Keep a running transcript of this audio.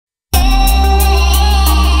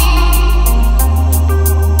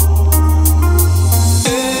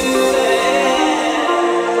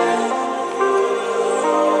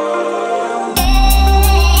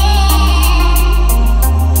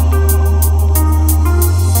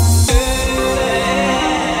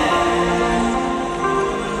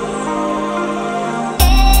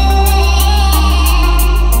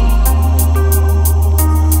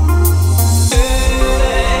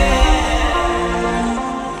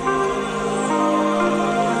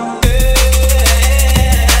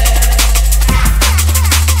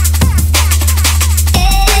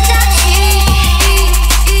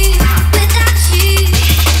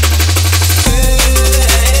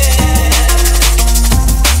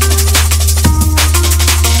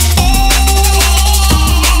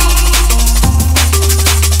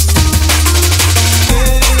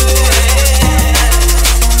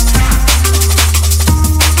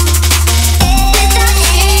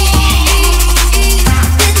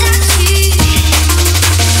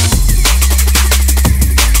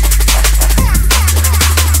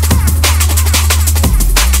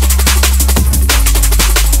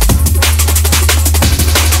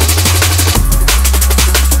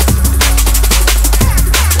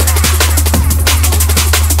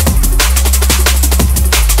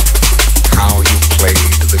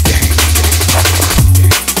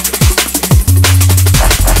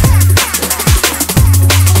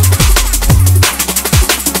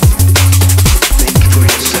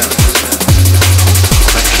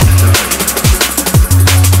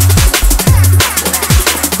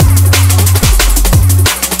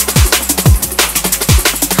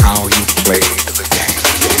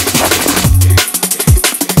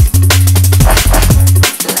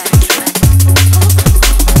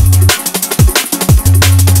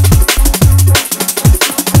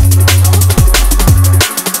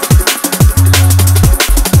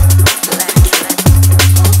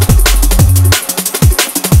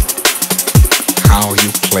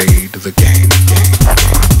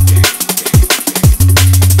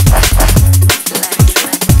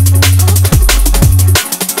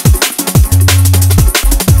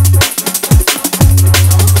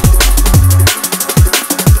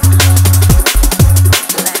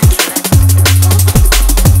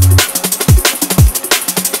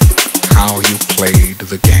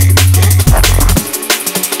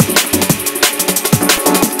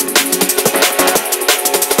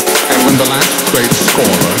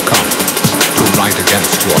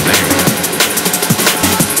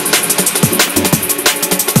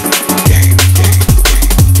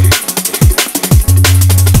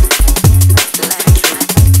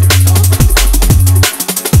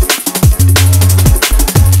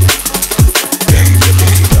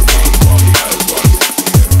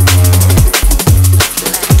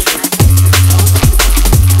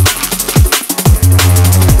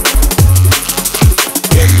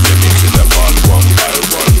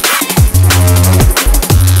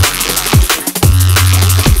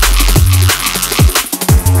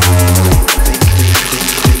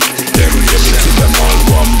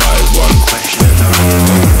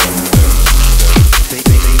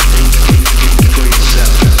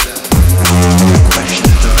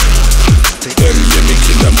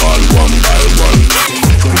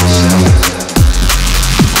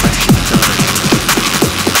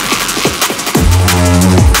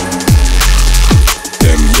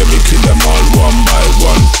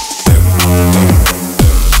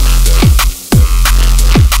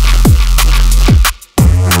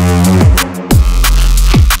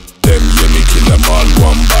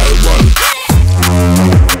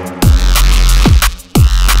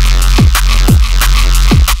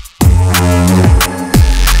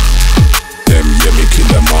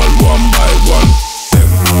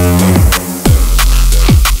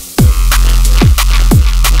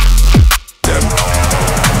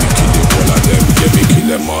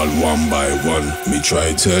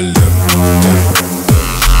tell them.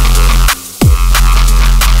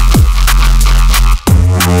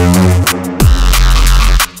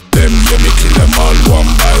 Yeah, me kill them all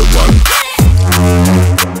one by one.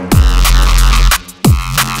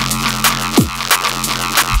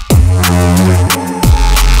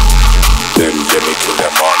 Them, yeah, me kill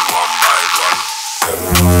them all one by one.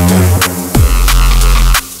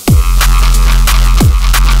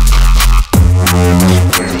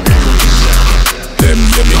 Them,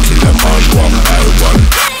 yeah, me kill them all one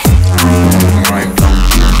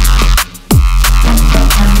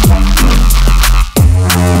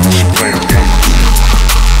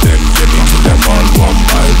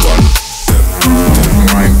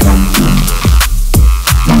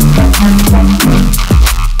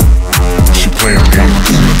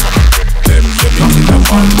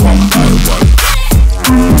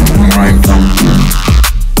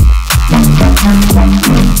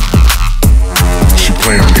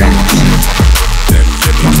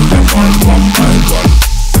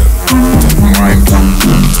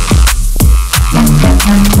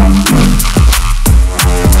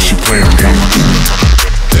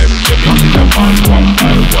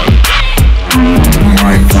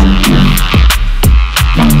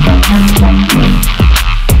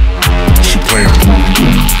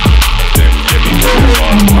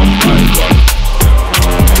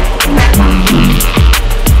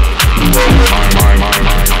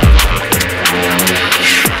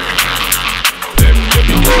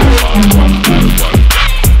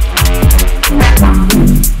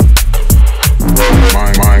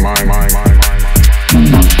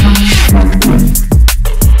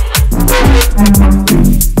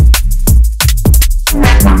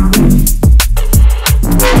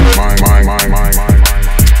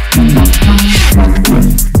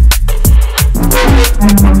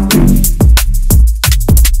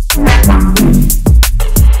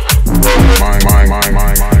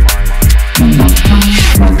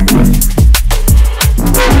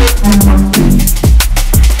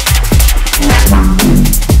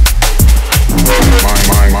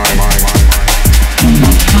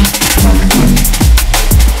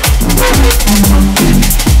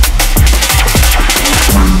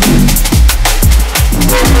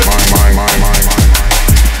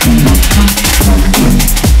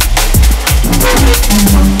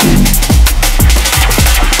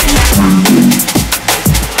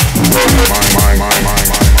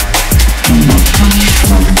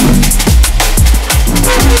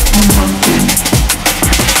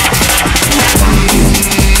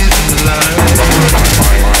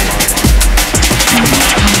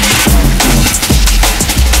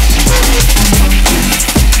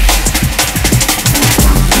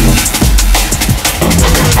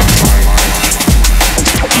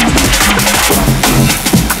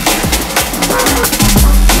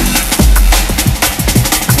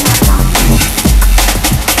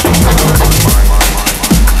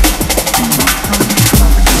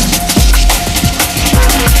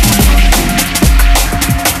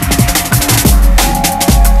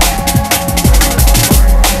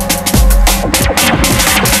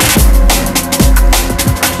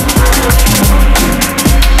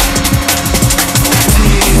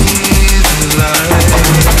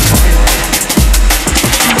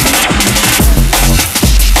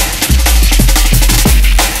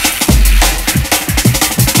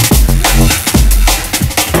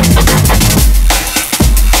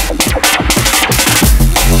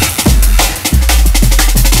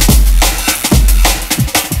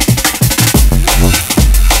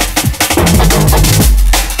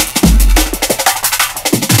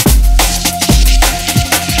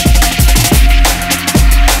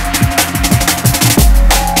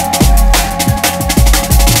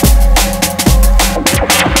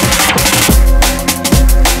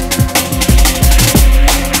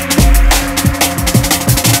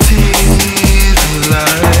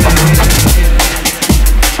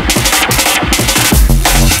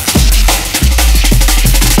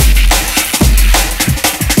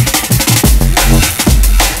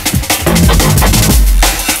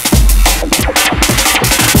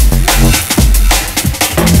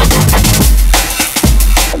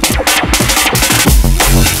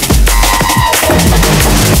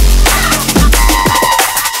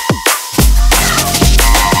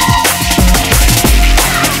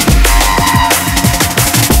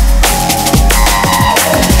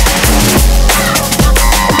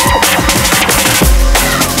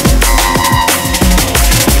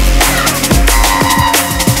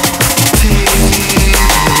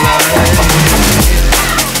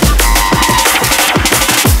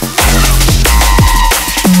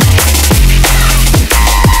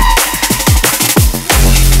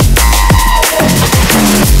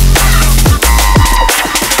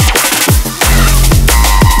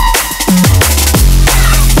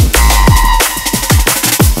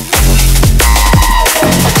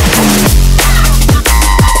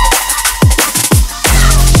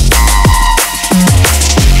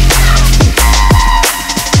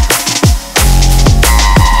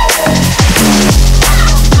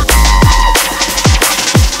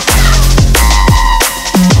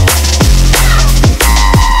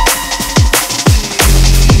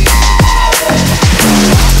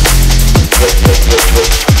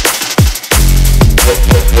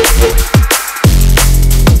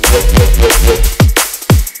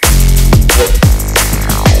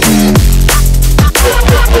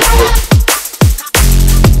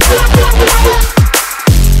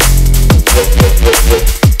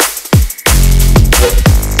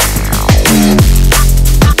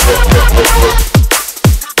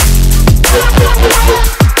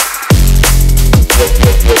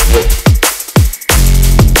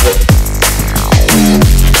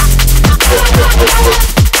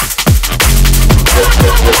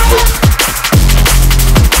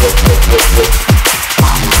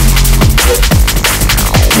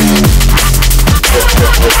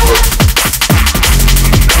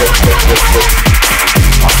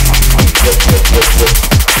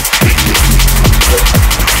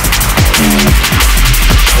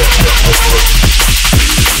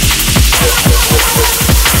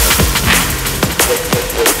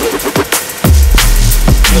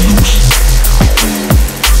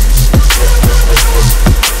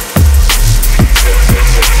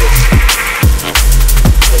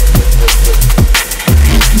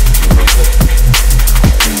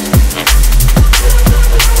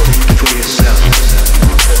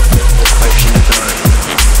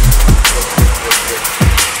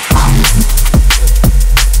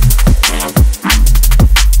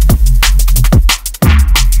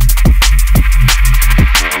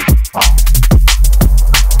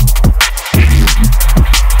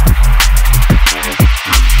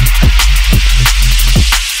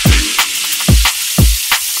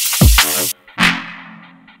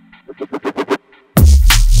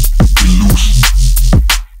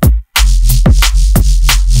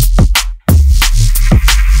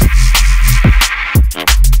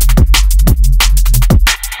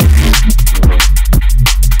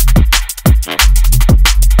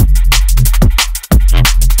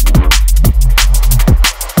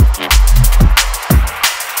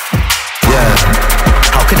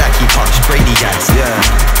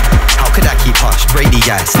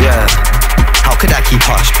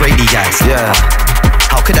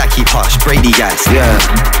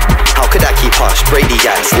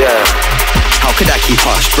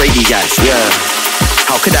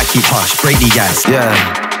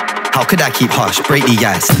How could I keep hush? Break the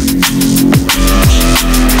ice.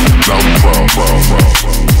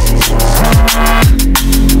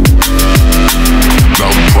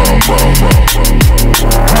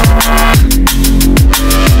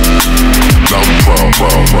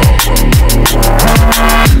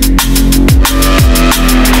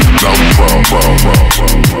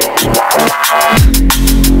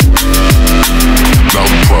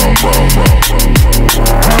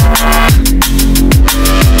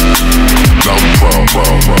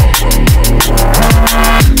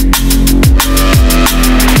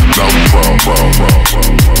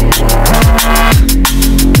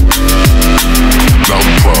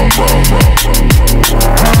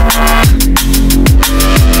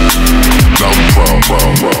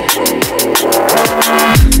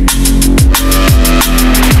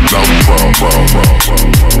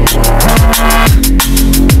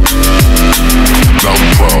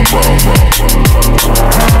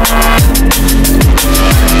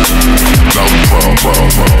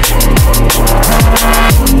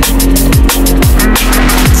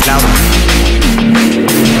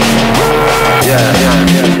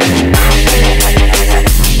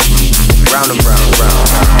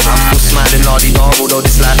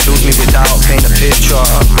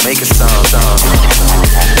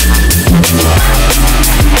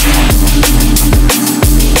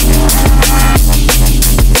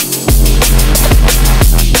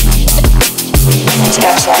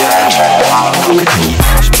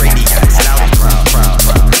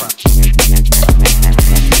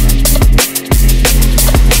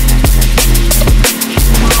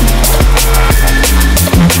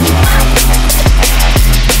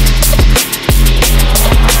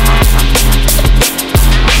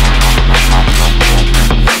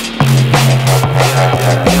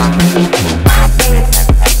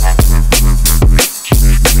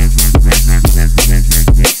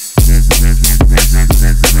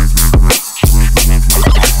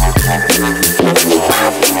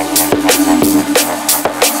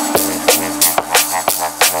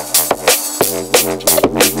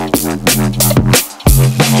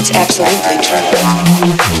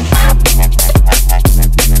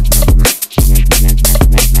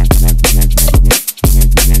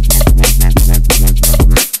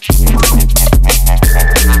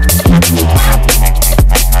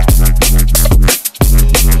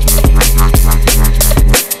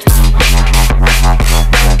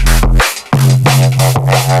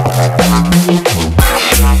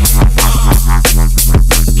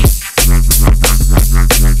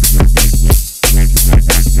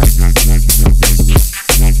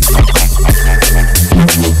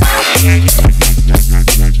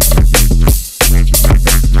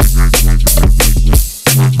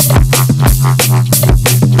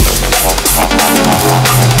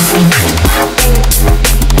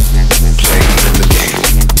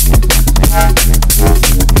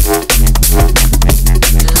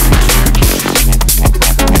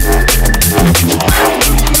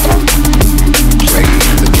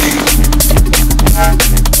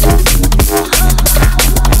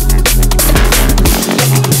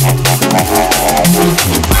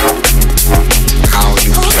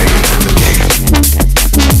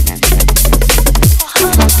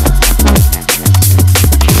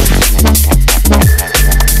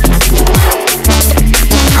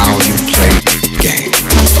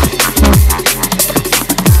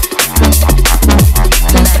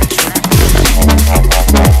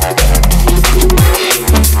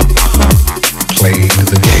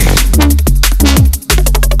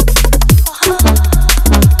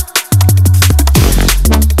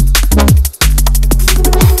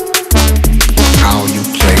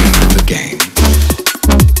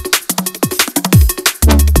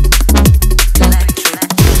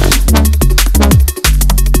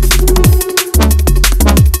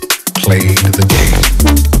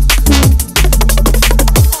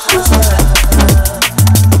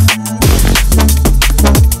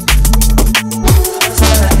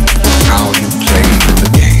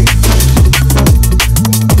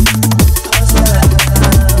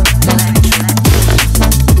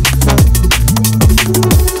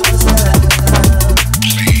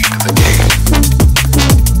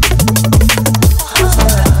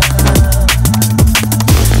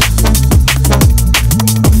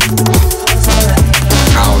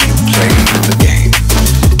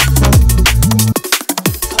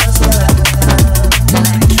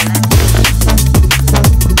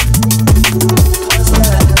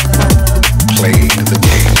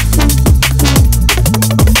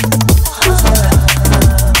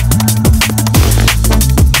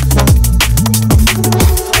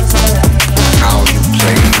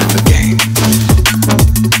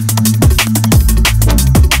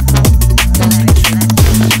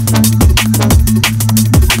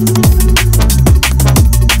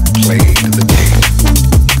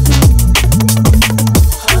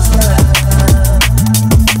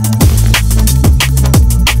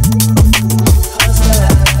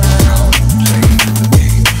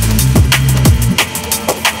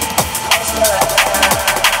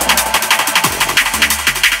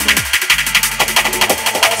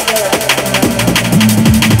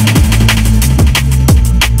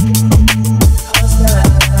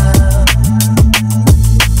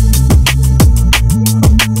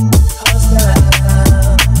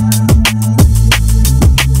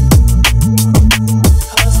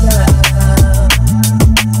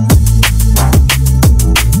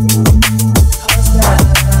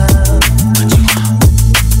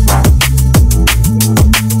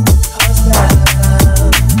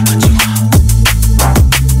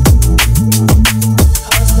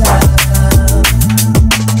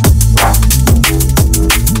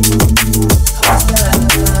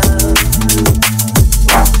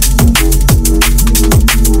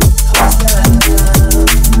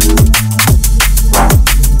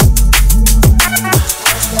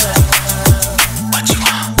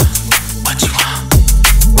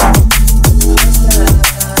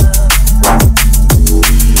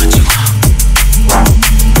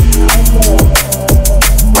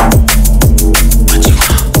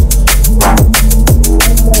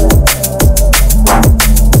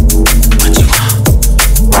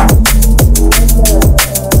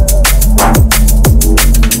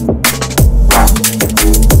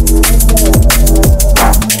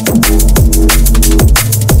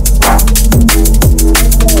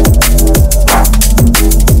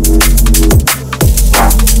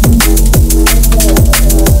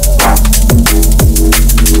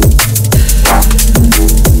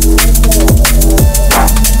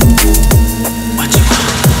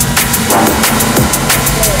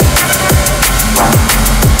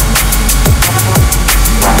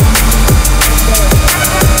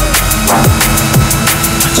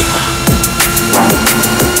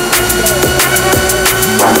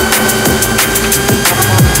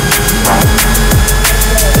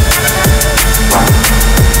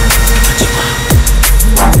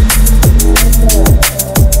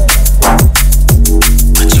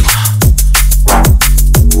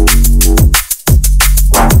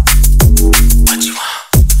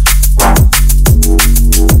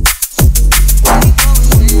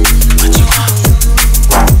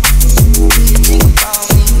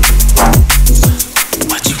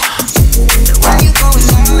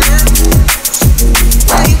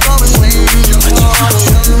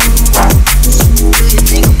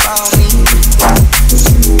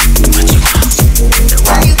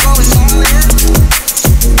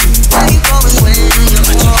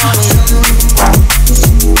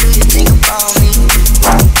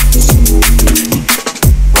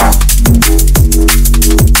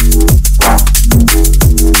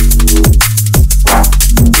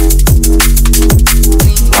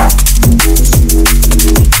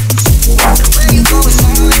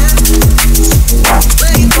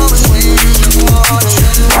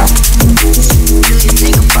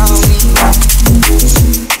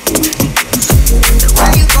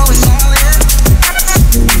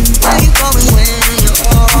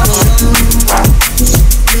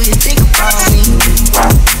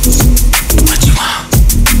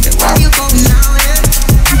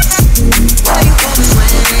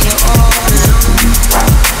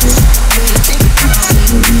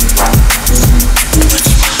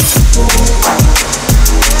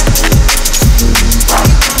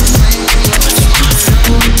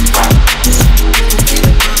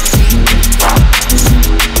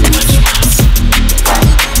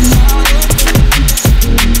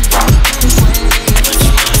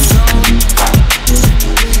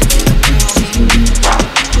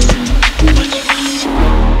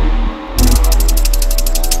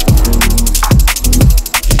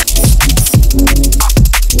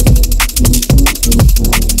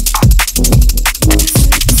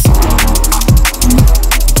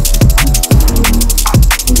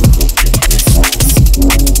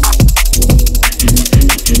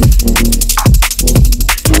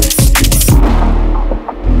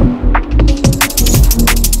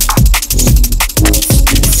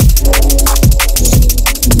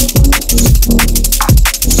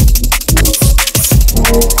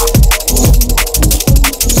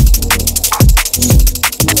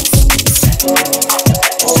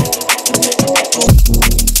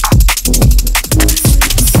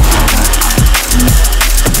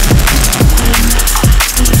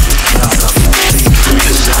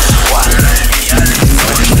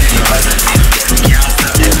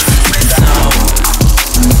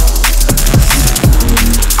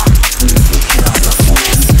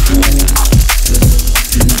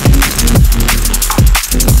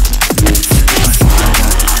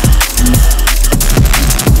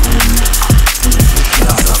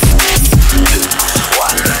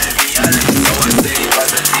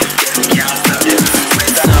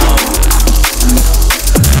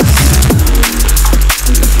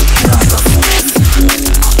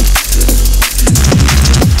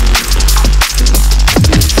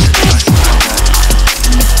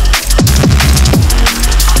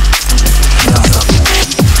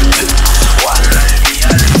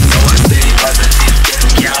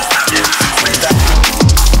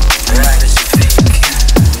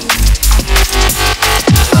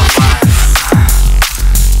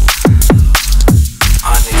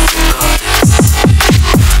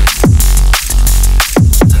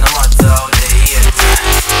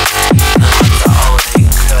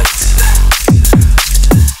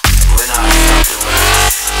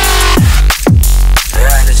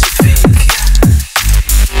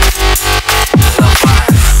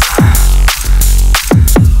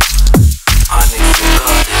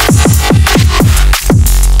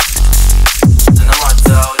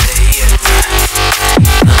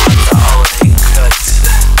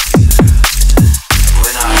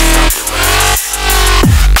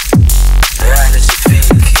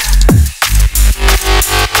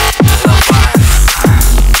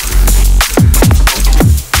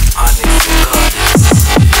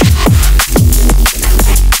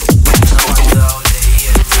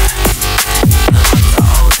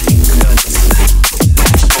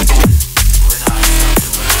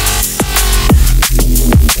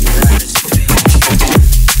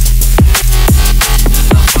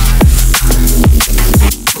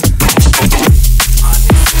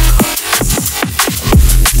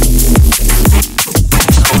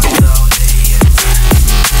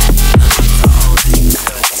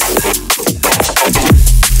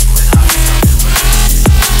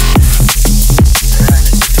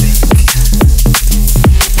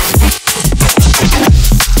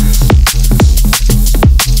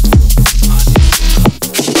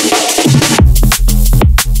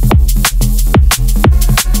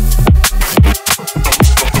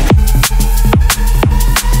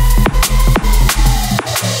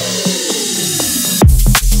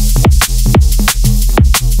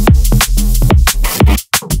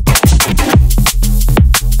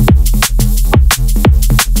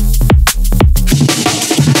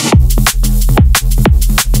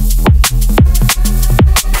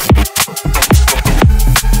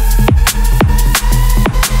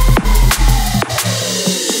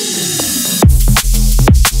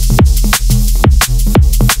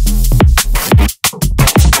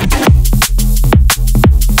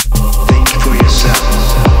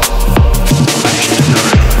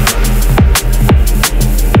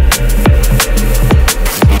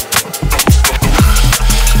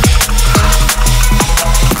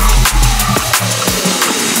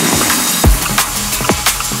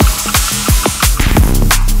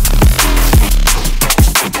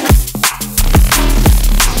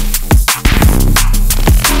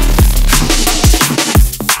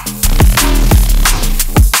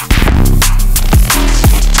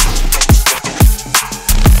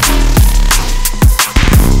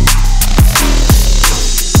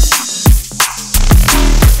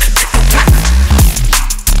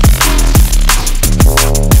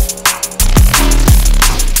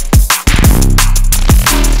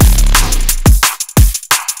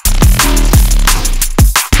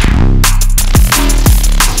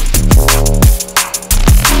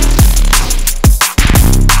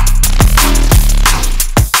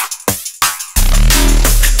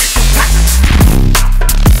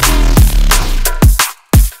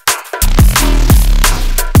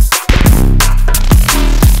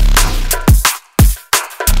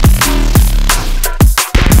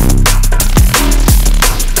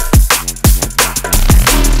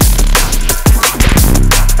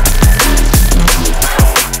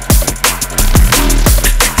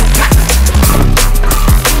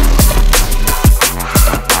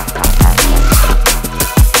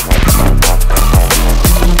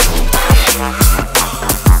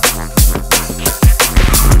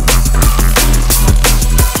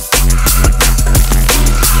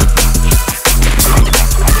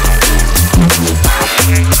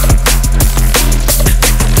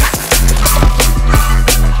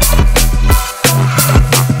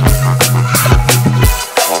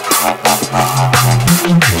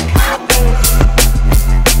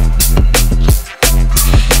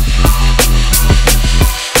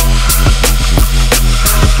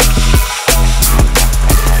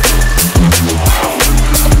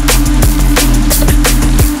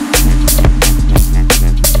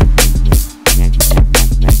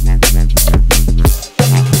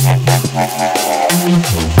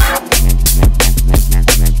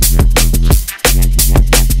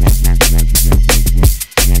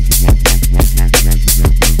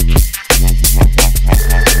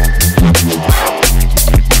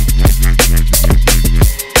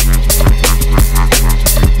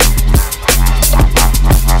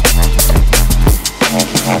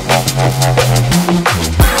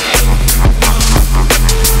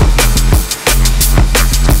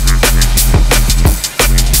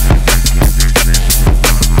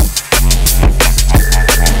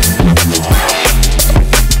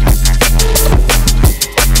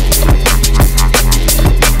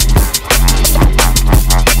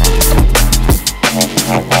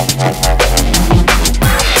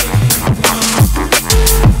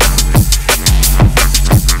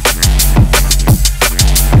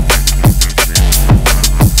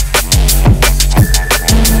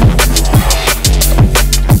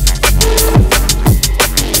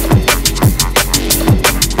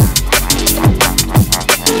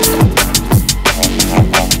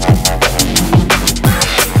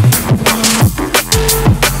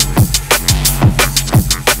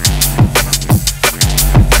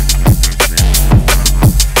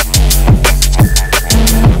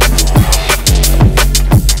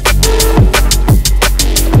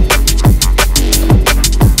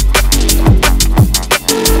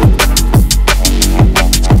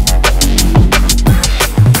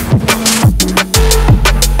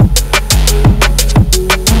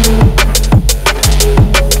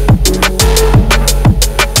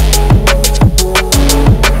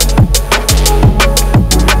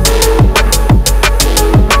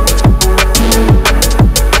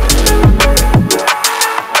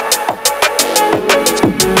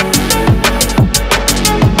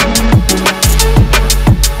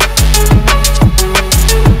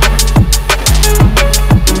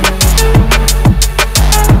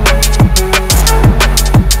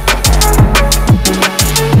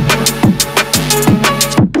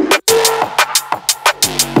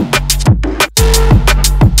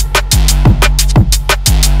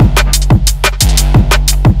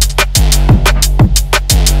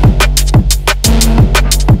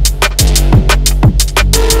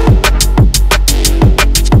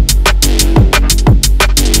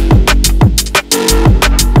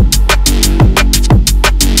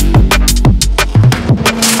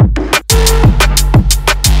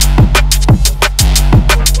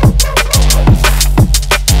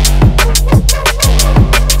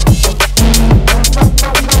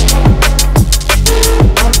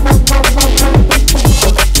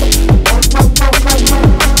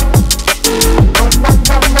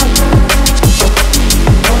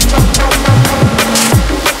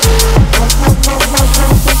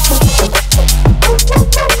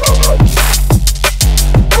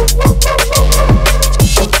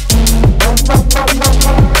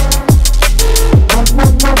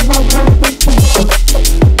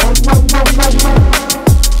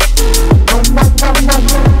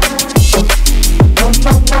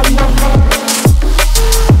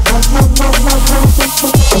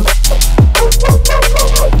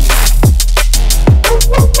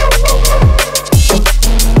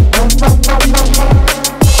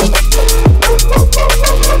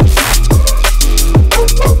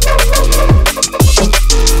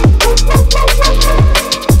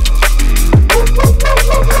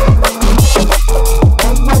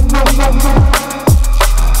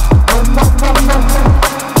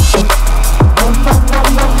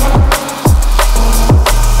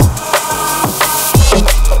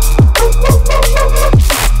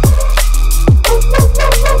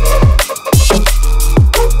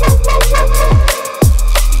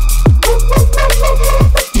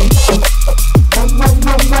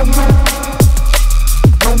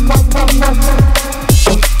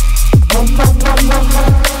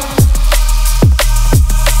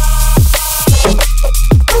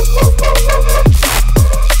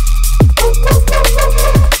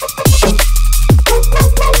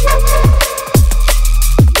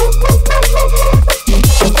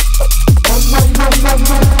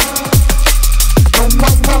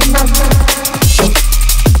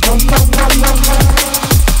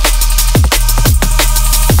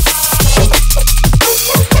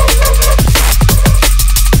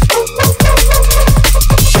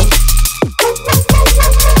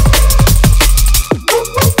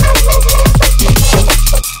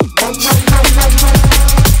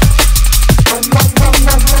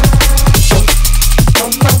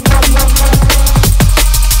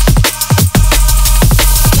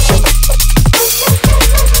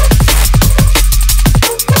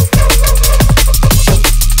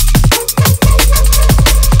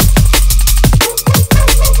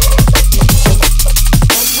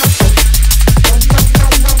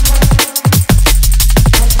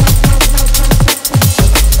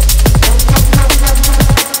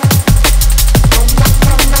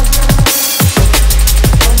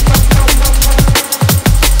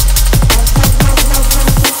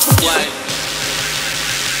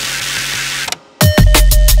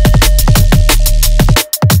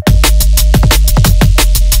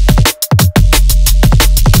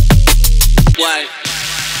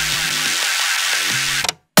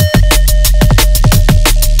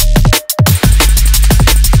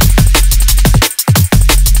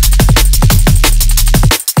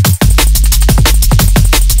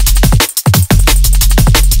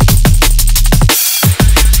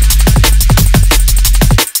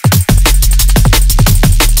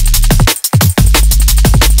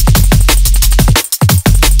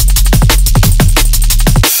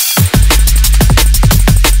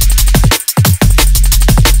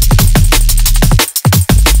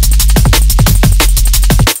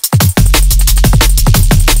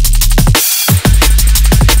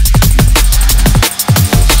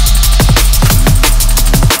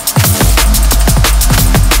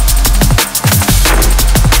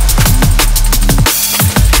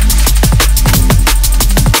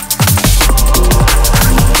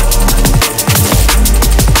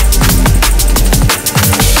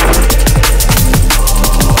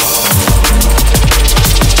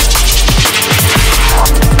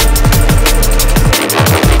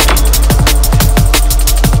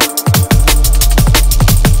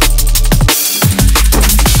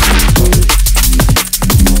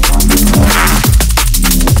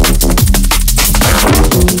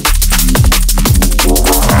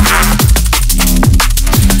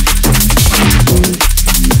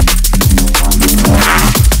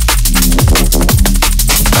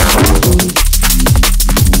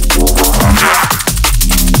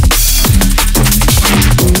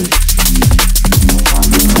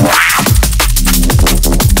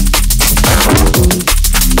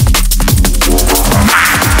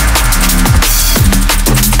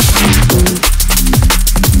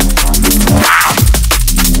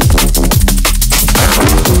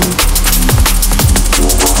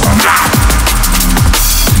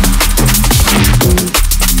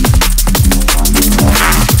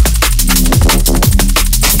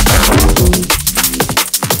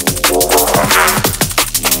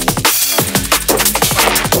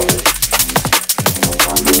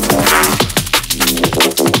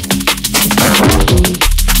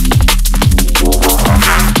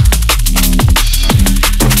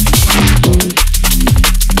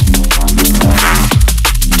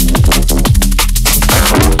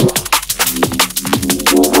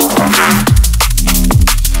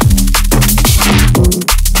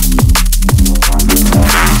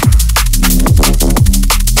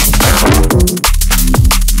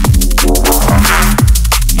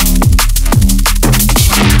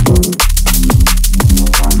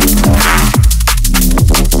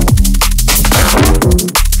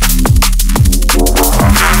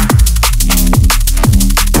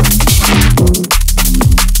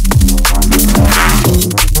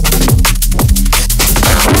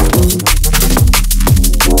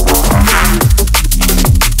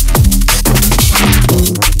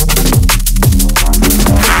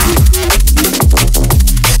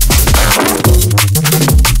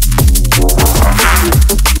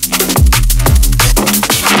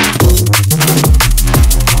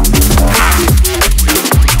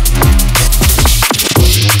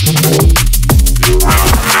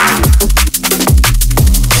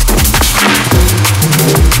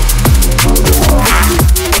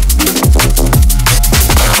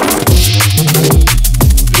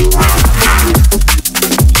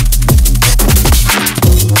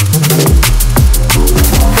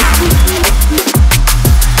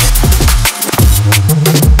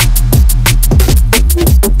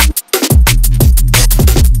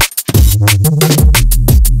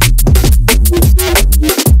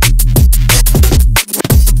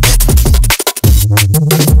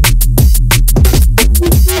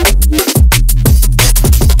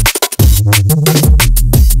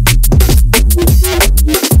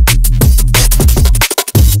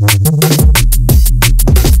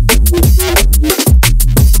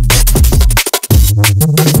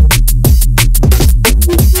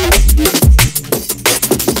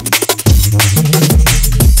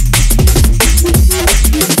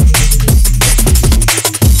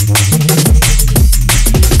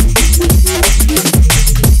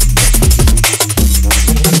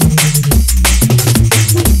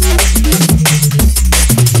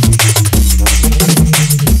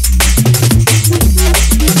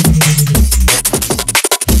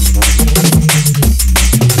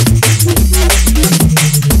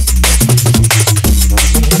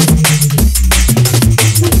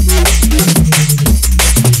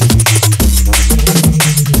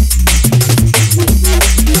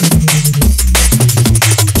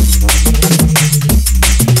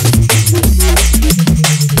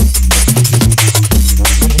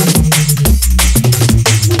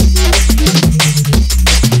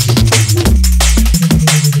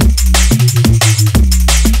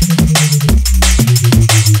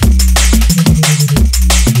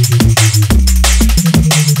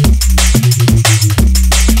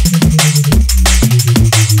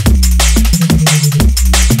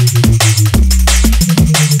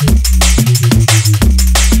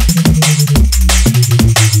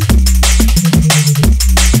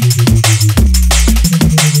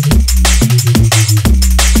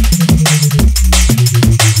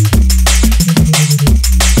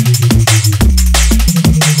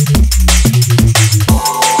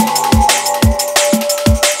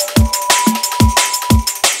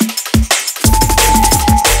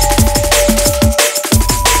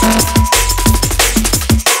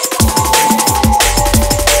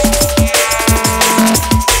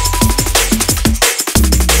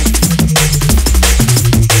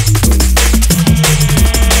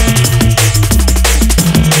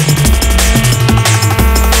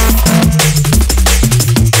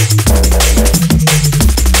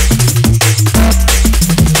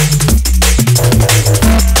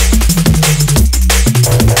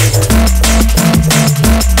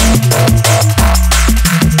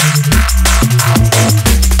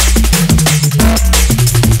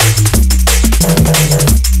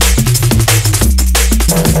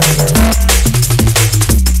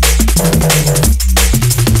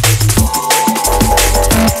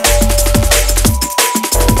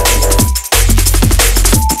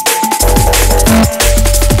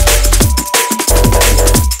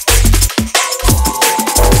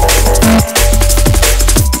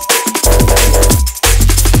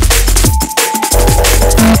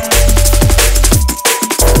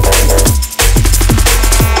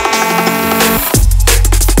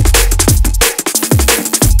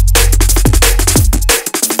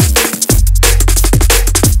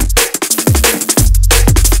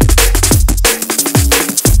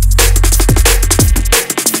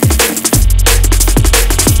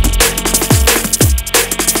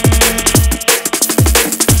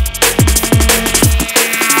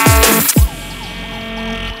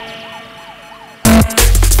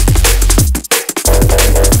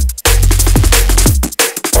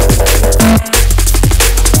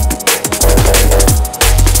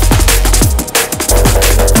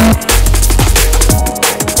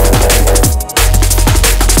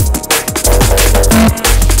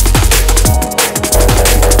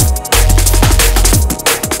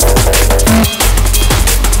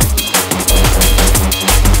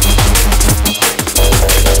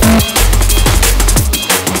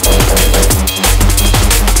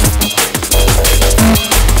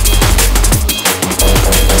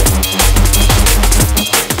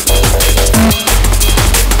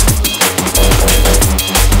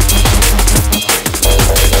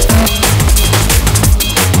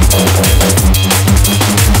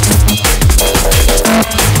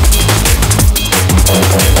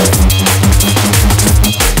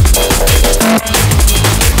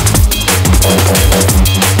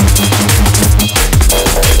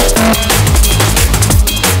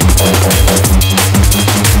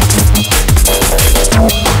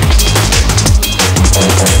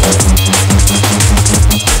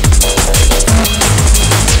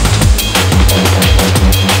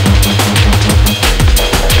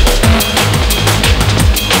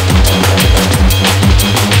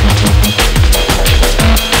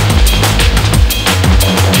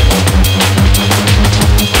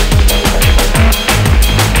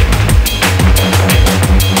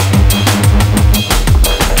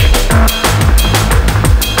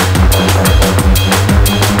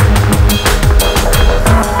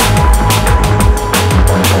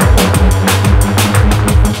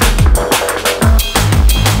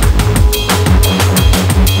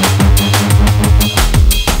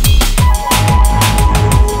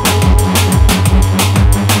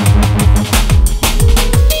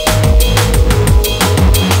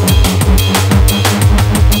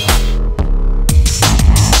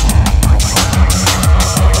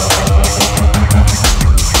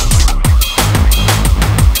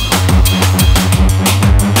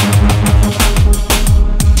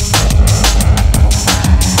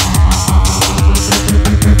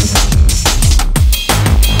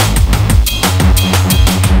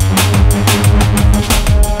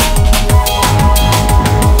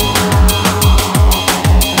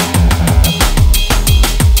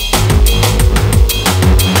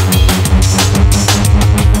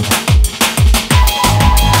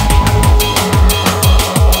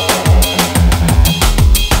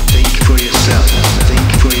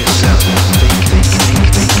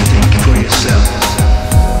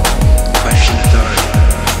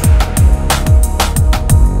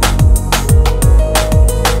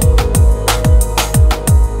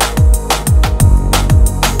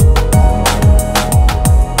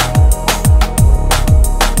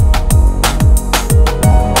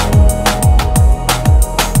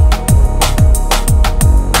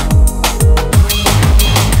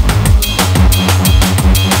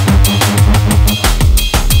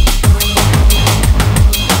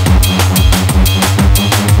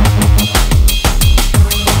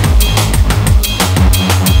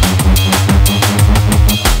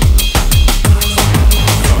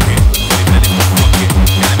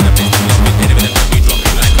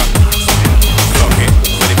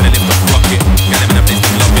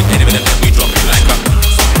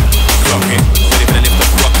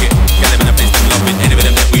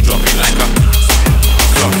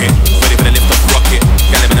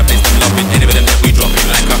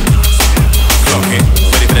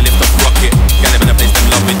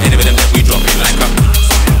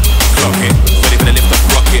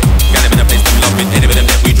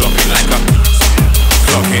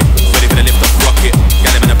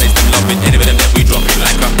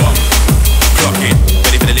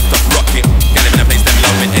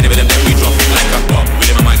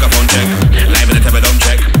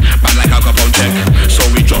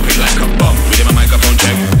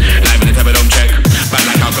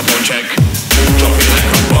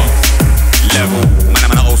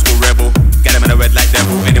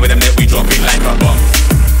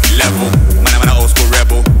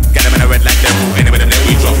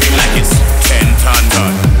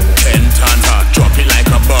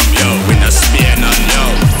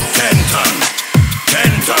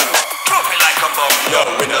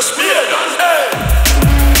 yo, with a spear gun, hey.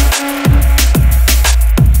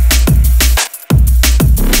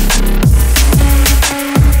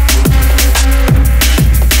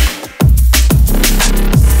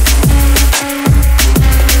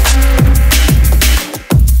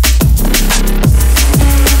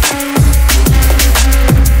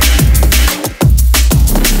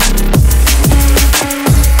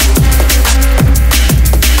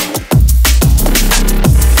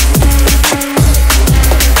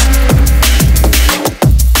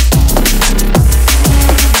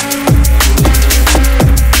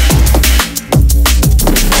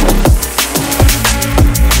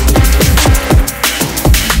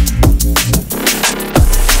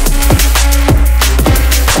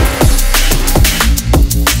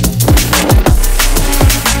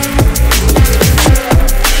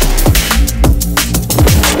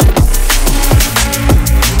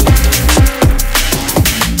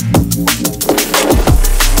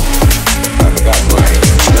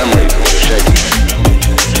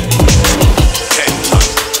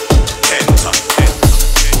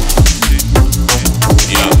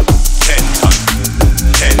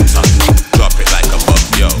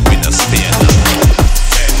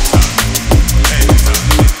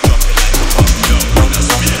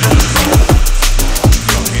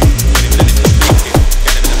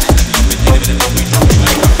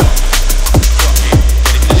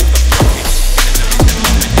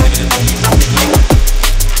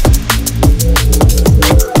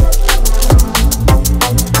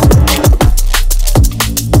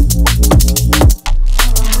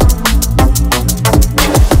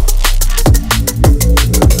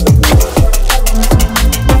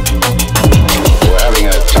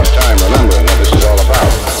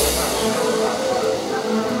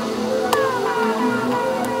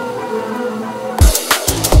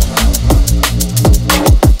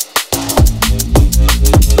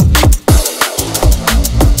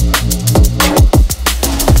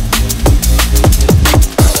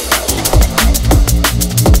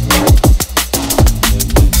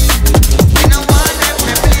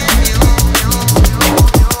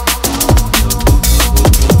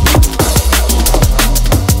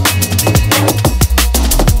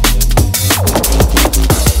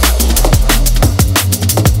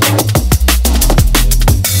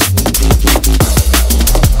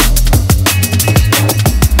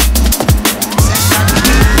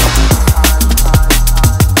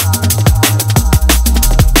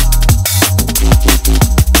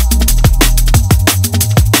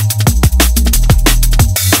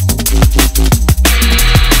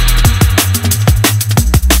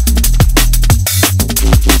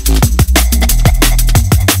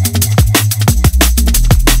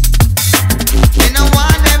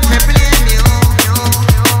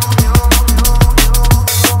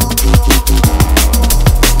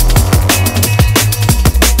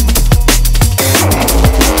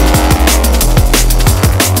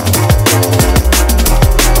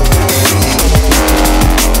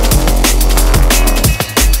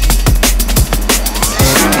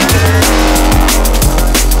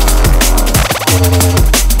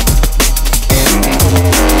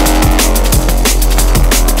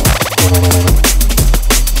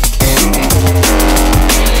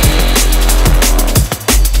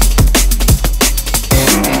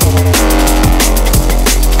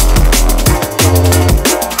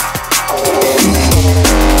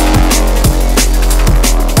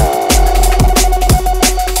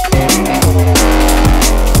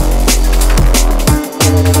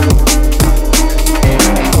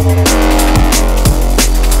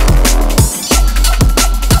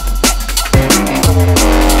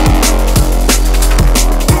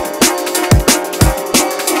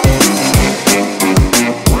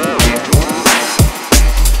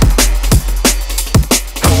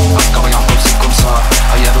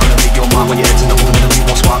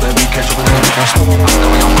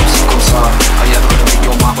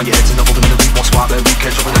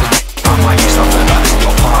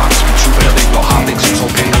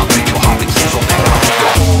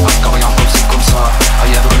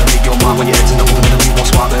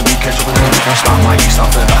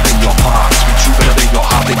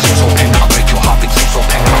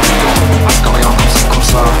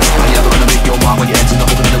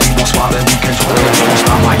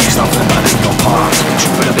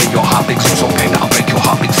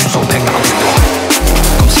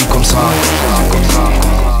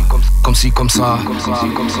 ça,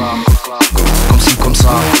 comme ci, comme ça.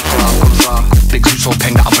 Dès que je sens pain,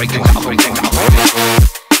 I'll break it,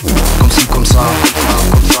 comme ci, comme ça,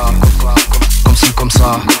 comme ci, comme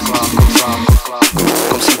ça,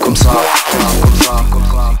 comme ci, comme ça,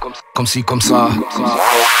 comme comme si, comme ça.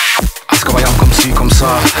 Ask how I am, come see, come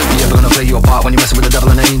ça. You ever gonna play your part when you're messing with the devil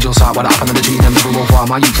and the angels heart? What happened to the G, them never over.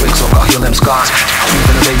 My youth fix up, gotta heal them scars. You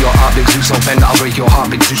gonna lay your heart, big Zeus, so bend, I'll break your heart,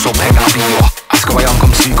 big Zeus, so bend, I'll be your. Ask how I am, come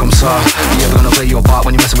see, come ça. You ever gonna play your part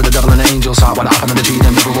when you're messing with the devil and the angels heart? What happened to the G,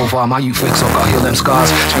 them never over. My youth fix up, gotta heal them scars.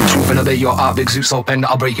 Speak truth and obey your heart, big Zeus, so bend,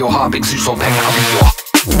 I'll break your heart, big Zeus, so bend, I'll be your.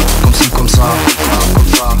 Come see, come ça.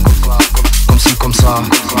 Comme si, comme ça.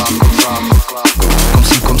 Comme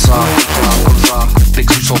si, comme ça. Big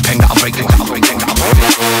Zeus, so bend, I'll break it, I'll break it, I'll break it.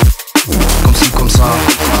 Comme si, comme ça.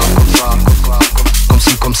 Comme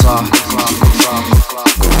si, comme ça.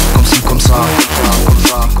 Comme si, comme ça.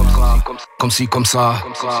 Comme si, comme ça.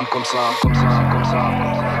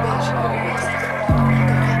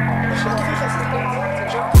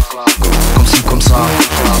 Comme si, comme ça.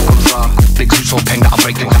 Big Zeus, so bend, I'll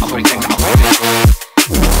break it, I'll break it, I'll break it.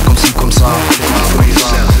 Comme si, comme ça.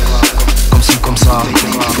 Comme si, comme ça.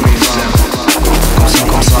 Comme si,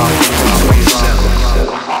 comme ça.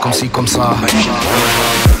 Comme si, comme ça.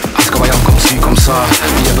 Ask how I am, come see, come ça.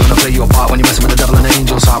 You ever gonna play your part when you're messing with the devil and the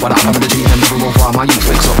angels heart? What happened to the G, them never over. My youth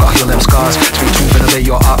fix up, gotta heal them scars. Speak truth and obey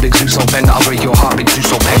your heart, big Zeus, so bend, I'll break your heart, big Zeus,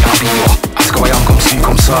 so bend, I'll be your. Ask how I am, come see,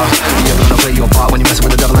 come ça. You ever gonna play your part when you're messing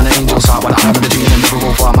with the devil and the angels heart? What happened to the G, them never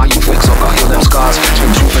over. My youth fix up, gotta heal them scars.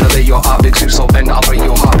 Speak truth and obey your heart, big Zeus, so bend, I'll break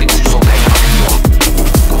your heart, big Zeus, so bend, I'll be your.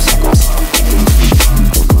 Come see, come ça.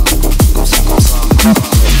 Come see, come ça.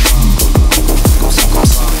 Come see, come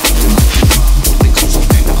ça. Big Zeus, so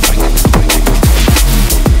bend, I'll break it, I'll break it.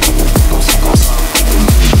 Come see, come ça.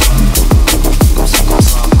 Come see, come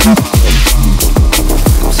ça.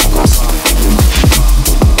 Come see, come ça.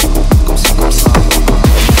 Comme si, comme ça.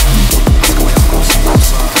 Ask how I am, comme si, comme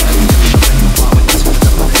ça. You never play your part when you're messing with the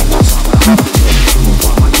devil and the angels heart. What happened to the G, never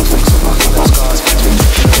over. My youth fix up, I'll heal them scars. Speak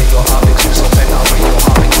truth and obey your heart.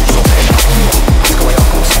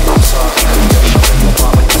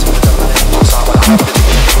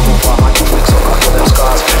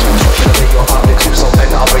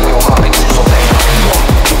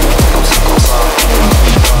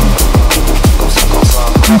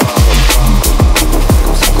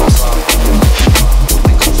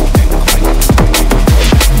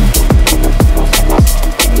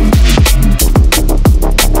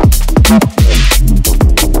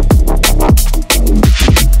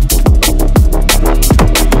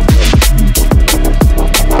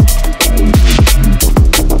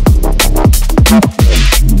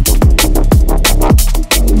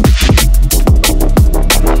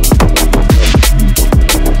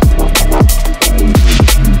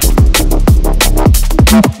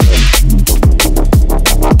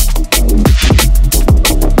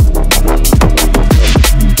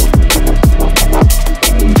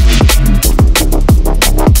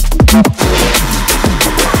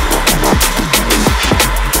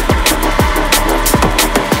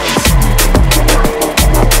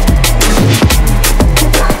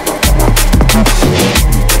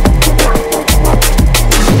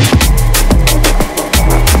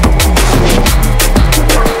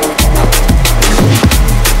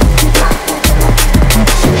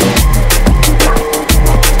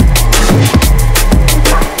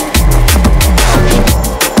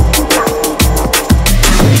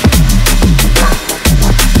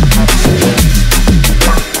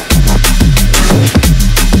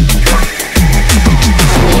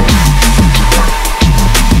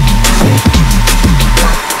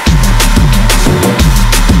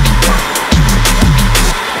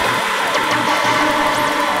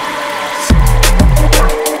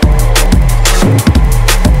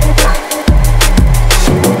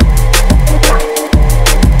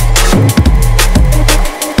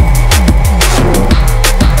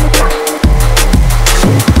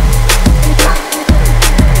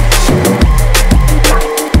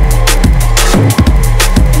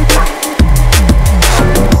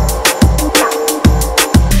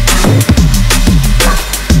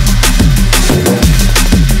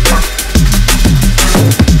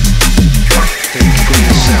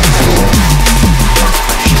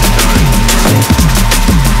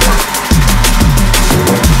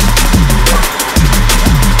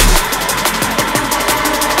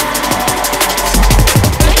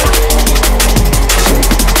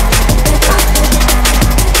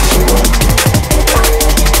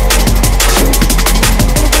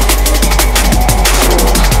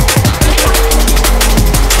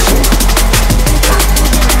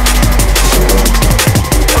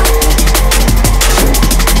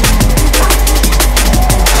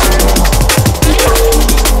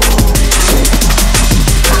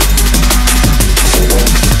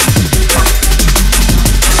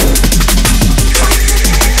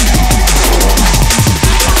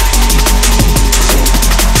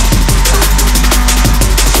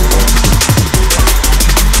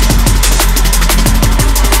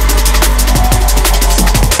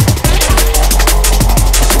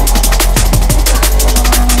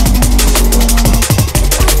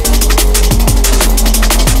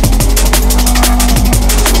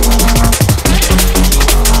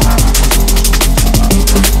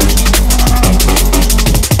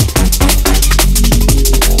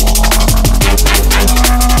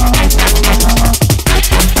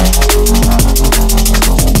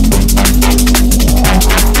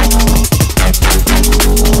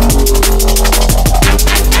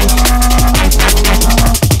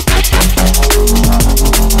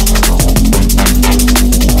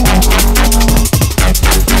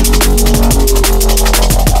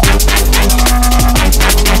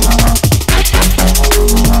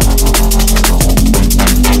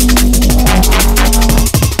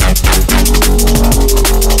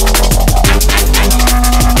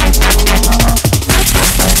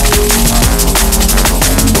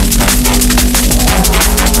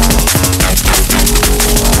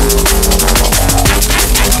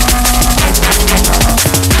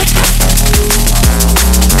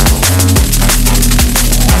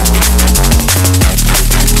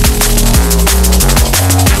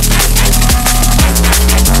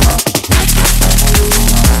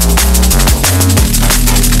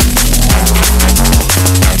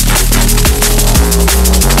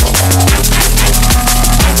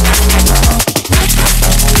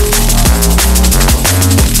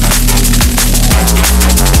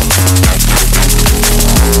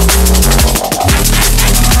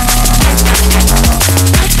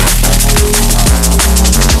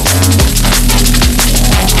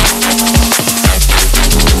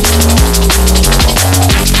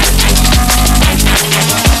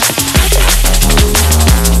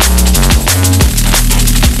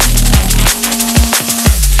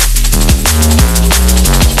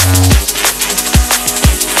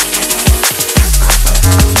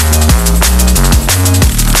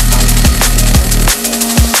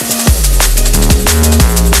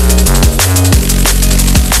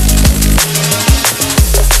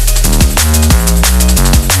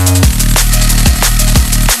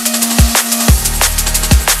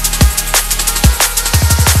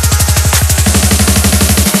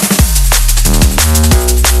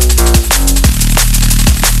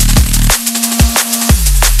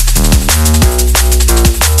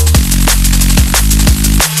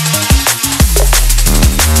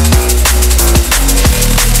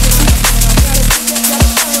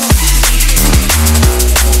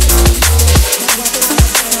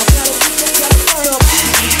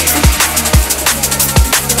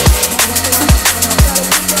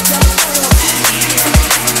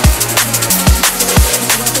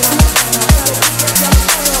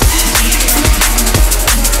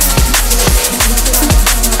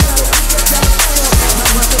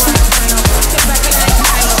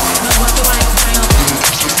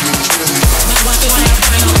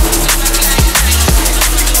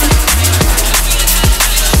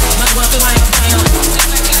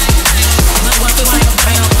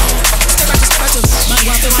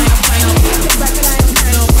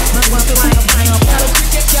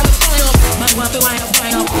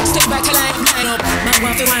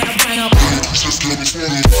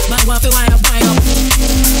 My wife is wild, wild.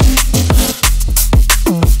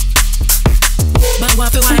 My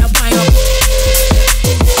wife is wild, wild.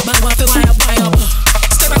 My wife is wild, wild.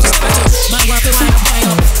 Step back, step back. My wife is wild,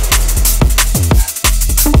 wild.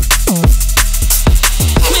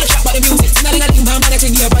 I'm gonna trap by the music. Tonight I got you down by that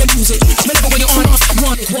thing here by the music. Remember when you're on off,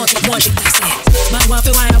 want it, want it, want it. That's it. My wife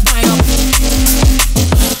is wild, wild.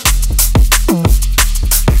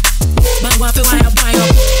 My wife is wild,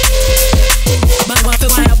 wild. My wife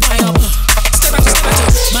is wild, wild. Step back, step back.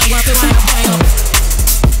 My wife is wild, wild.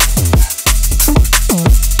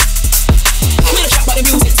 I'm gonna trap by the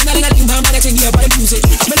music. Tonight I got you down by that thing here by the music.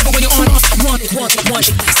 Remember when you're on off, want it, want it, want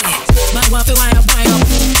it. That's it. My wife is wild, wild.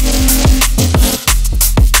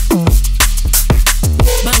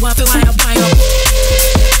 My wife is wild, wild.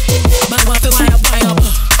 My wife is wild, wild.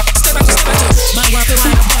 Step back, step back. My wife is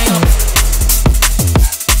wild, wild.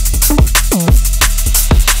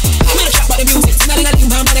 I'm gonna trap by the music. Tonight I got you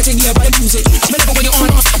down by that thing here by the music. Remember when you're on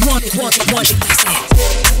off, want it, want it, want it. That's it.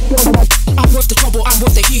 I'm worth the trouble, I'm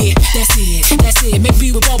worth the hit. That's it, that's it.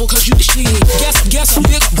 Maybe we bubble cause you the shit. Guess I'm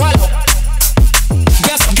big, wild.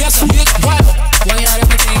 Guess I'm big, wild. Why you not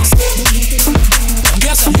everything?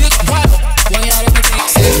 Guess I'm big, wild. Why you not everything?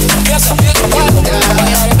 Guess I'm big, wild. Why you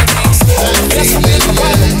not everything? Guess I'm big,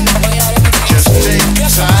 wild. Why you not everything? Just take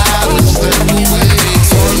silence and away.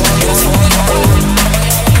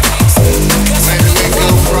 Where do we go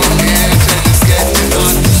from here to just getting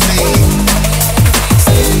on the scene?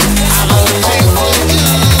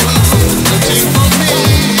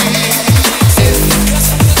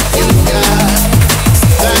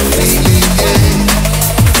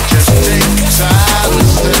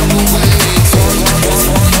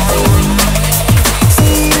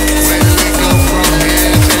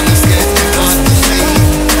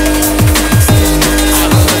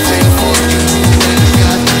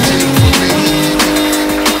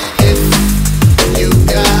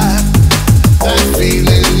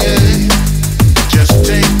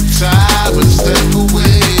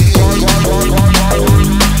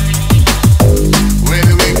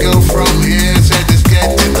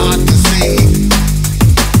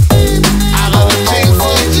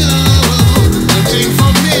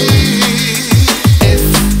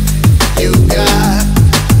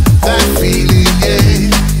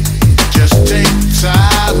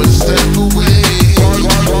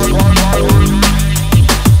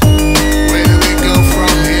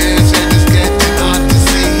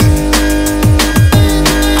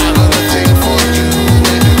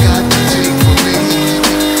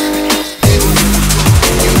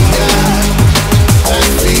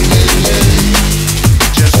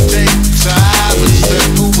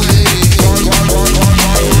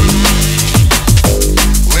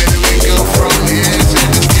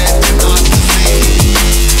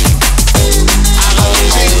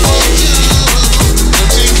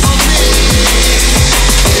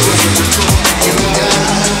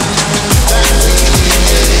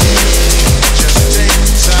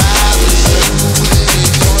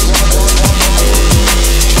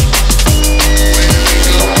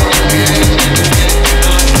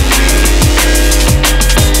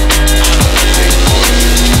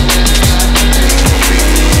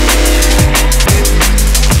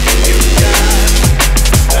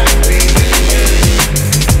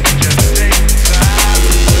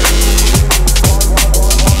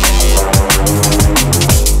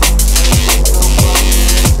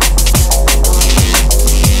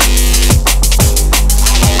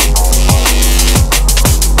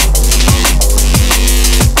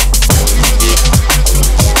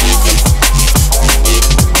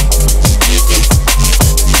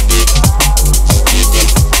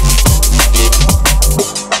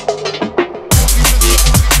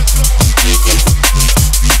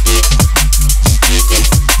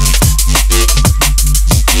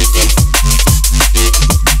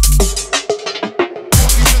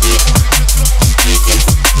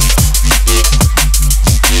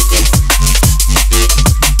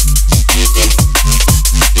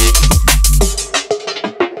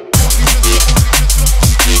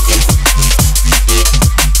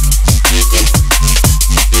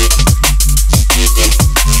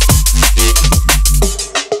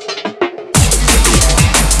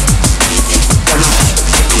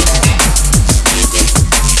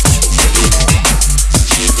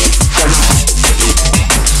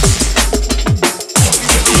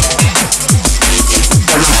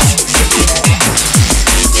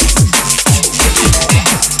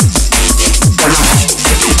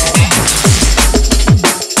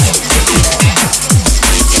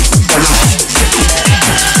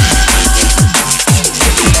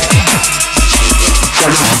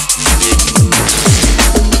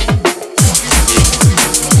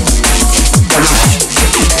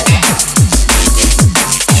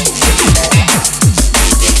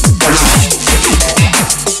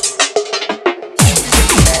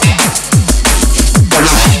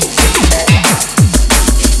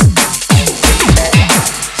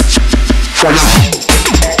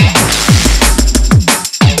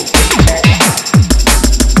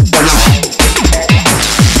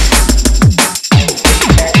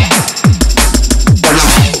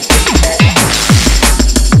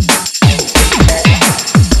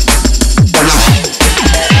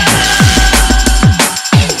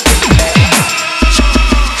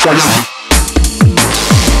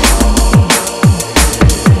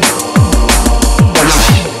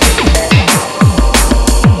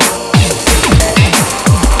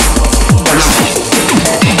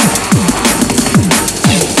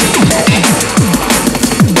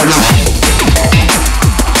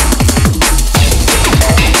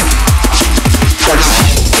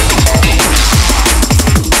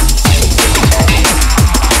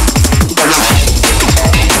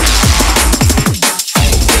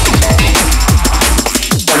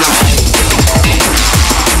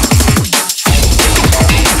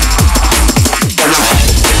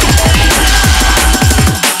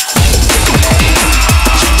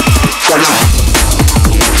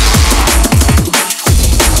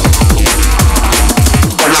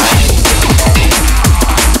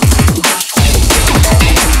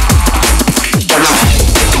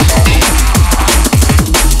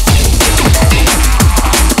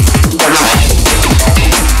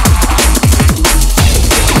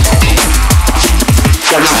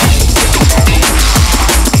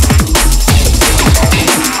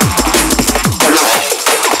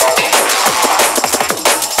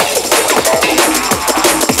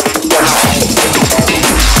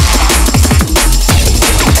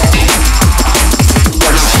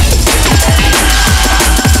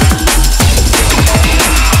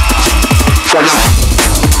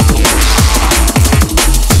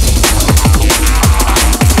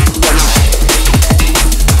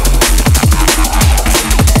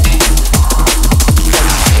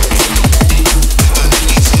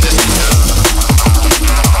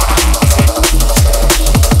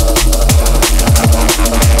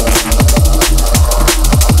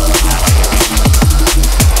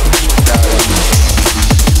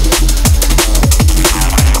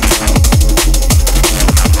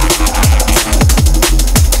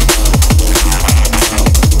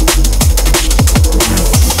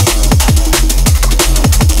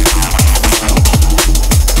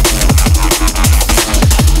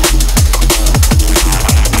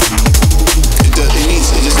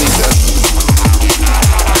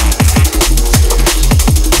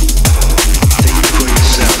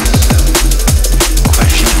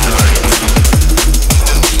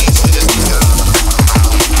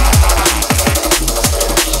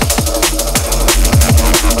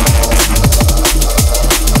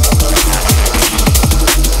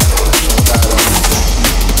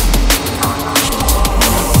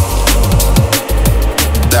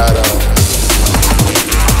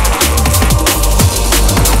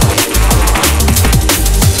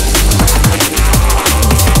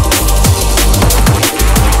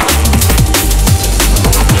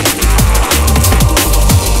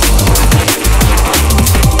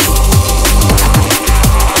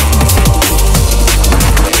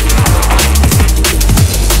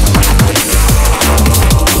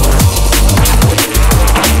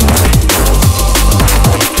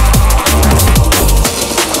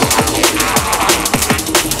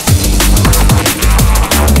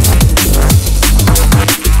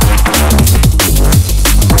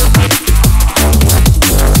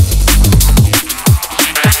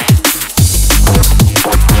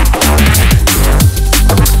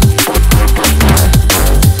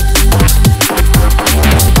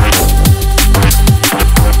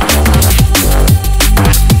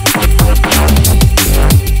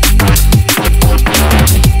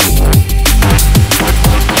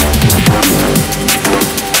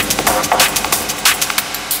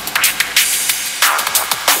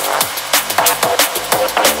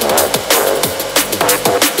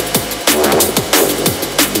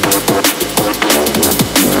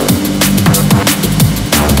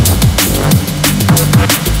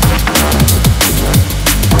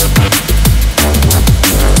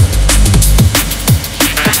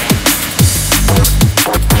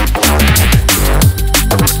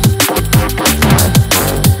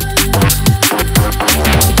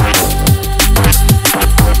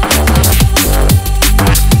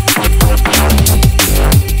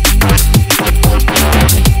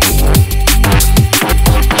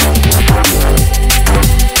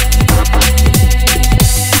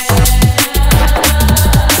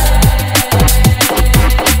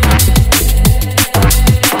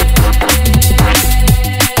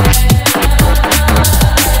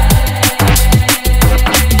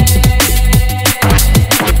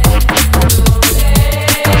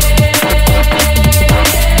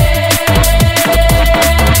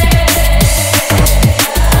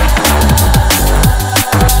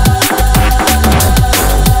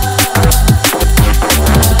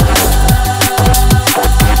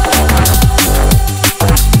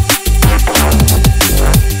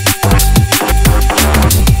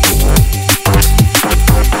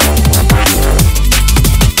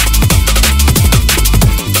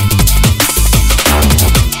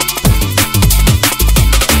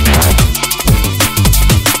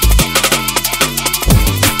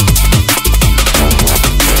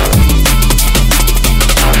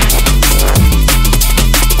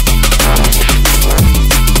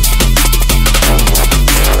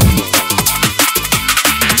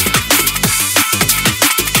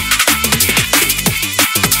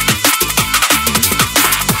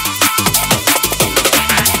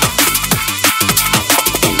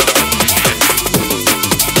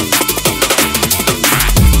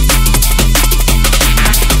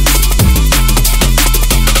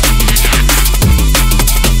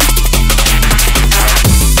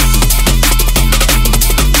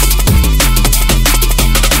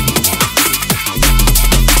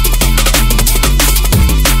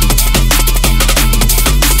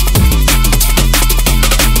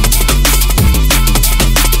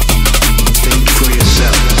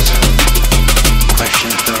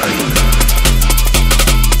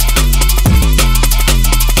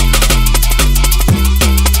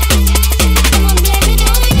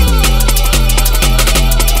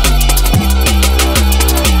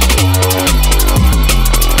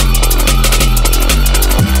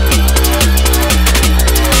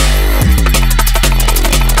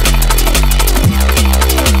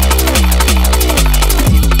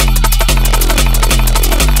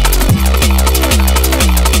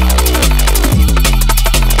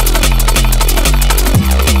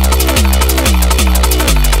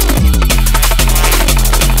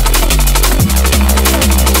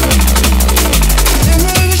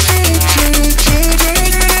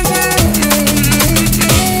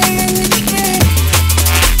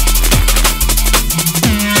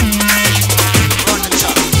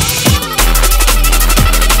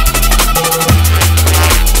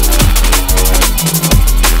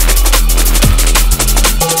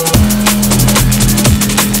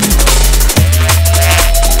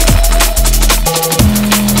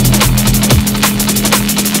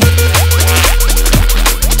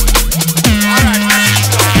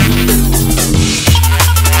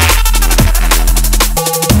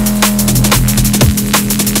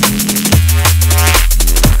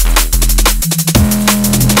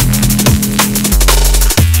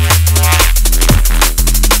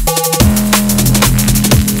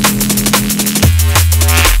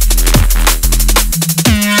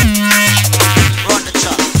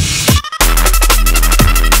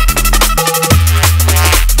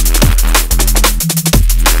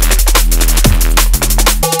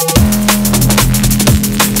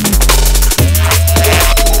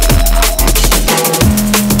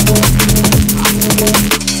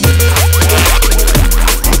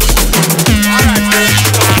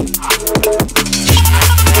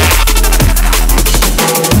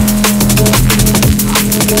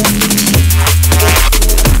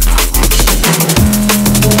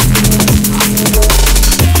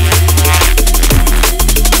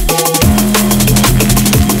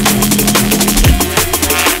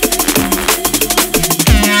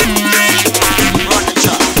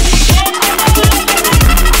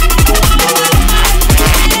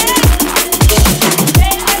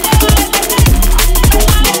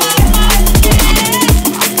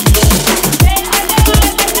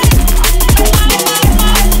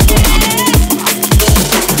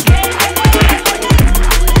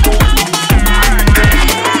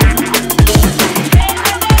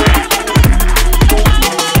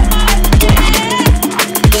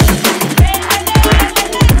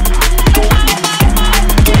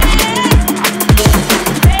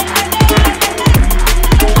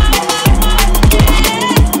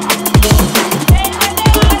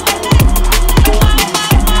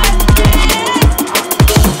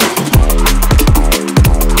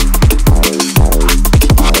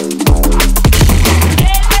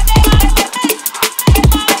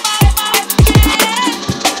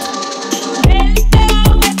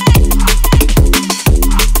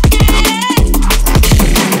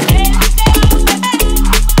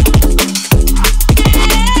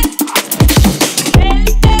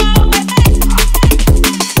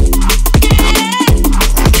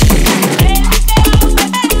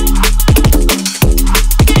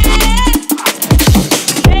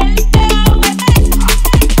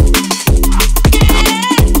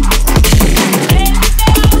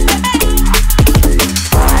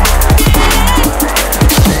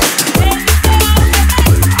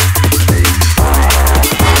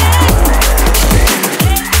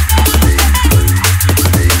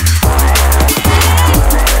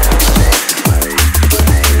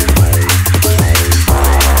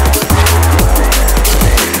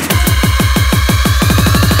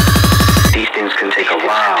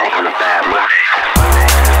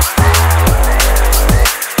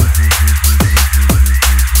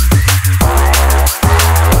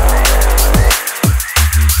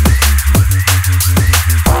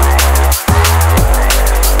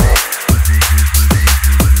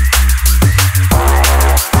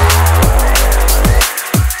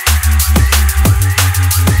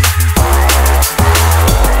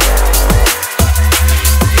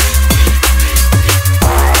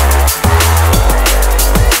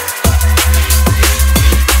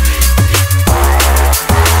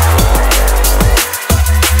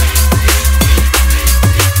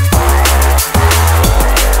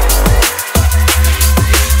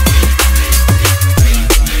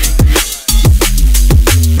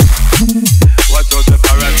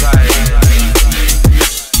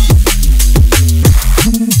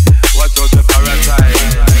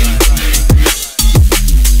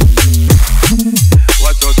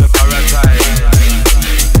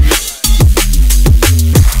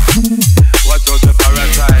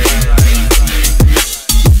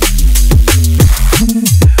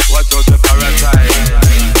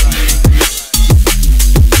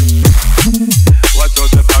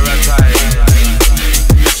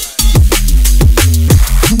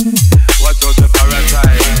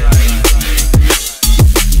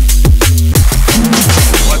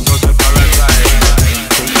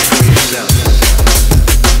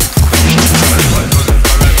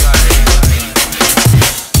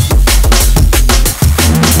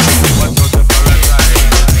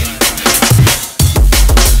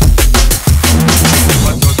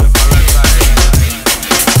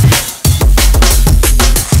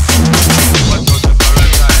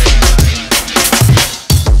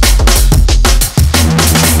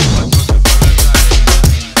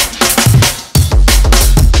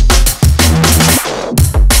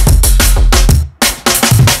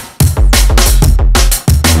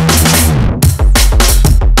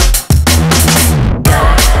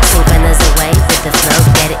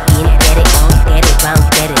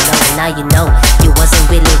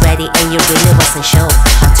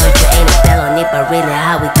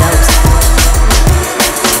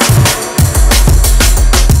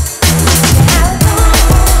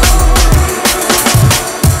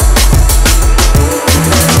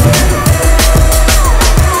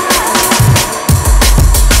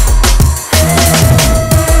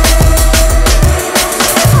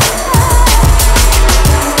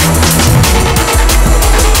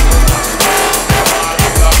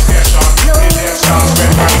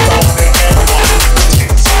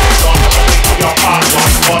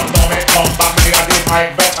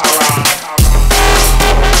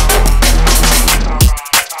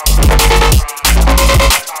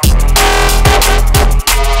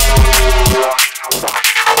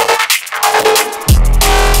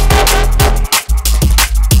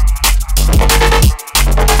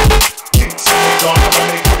 done, I'ma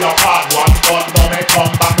make you your part one. But don't make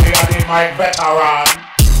come back, me and the mic veteran.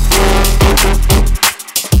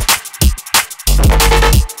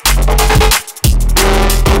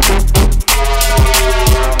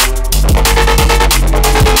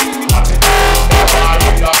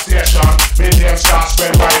 Million shots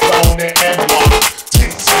spread right down the M1.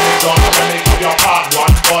 Things in the gun, I'ma make you your part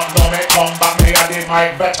one. But don't make come back, me and the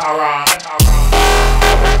mic veteran.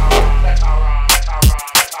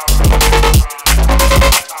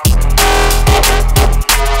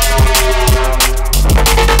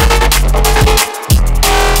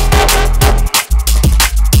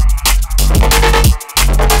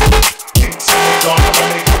 Things in the gun, I'ma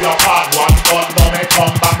make you your part one. But don't make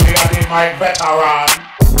come back, me and the mic veteran.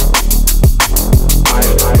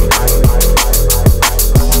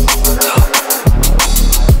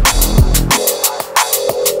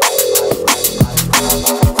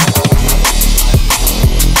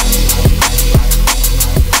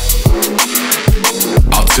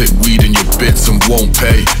 Take weed in your bits and won't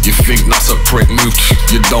pay. You think that's a prick move?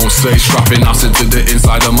 You don't say. Strapping acid to the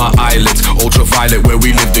inside of my eyelids. Ultraviolet, where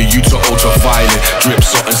we live, the youths are ultraviolet. Drip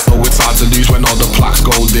something slow, it's hard to lose when all the plaques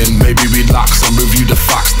golden. Maybe relax and review the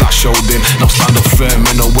facts that showed in. Now stand up firm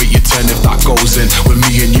and await your turn if that goes in. With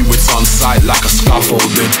me and you, it's on site like a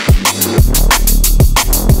scaffolding.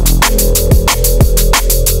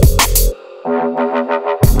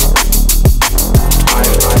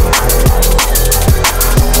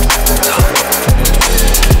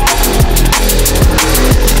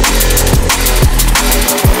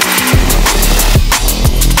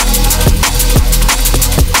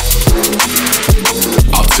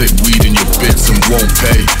 Take weed in your bits and won't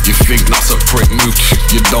pay. You think that's a prick move?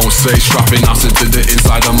 You don't say. Strapping acid to the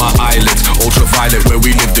inside of my eyelids. Ultraviolet, where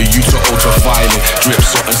we live, the youths are ultraviolet. Drip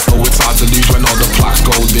something slow, it's hard to lose when all the plaques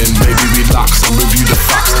golden. Maybe relax and review the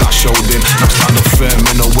facts that showed in.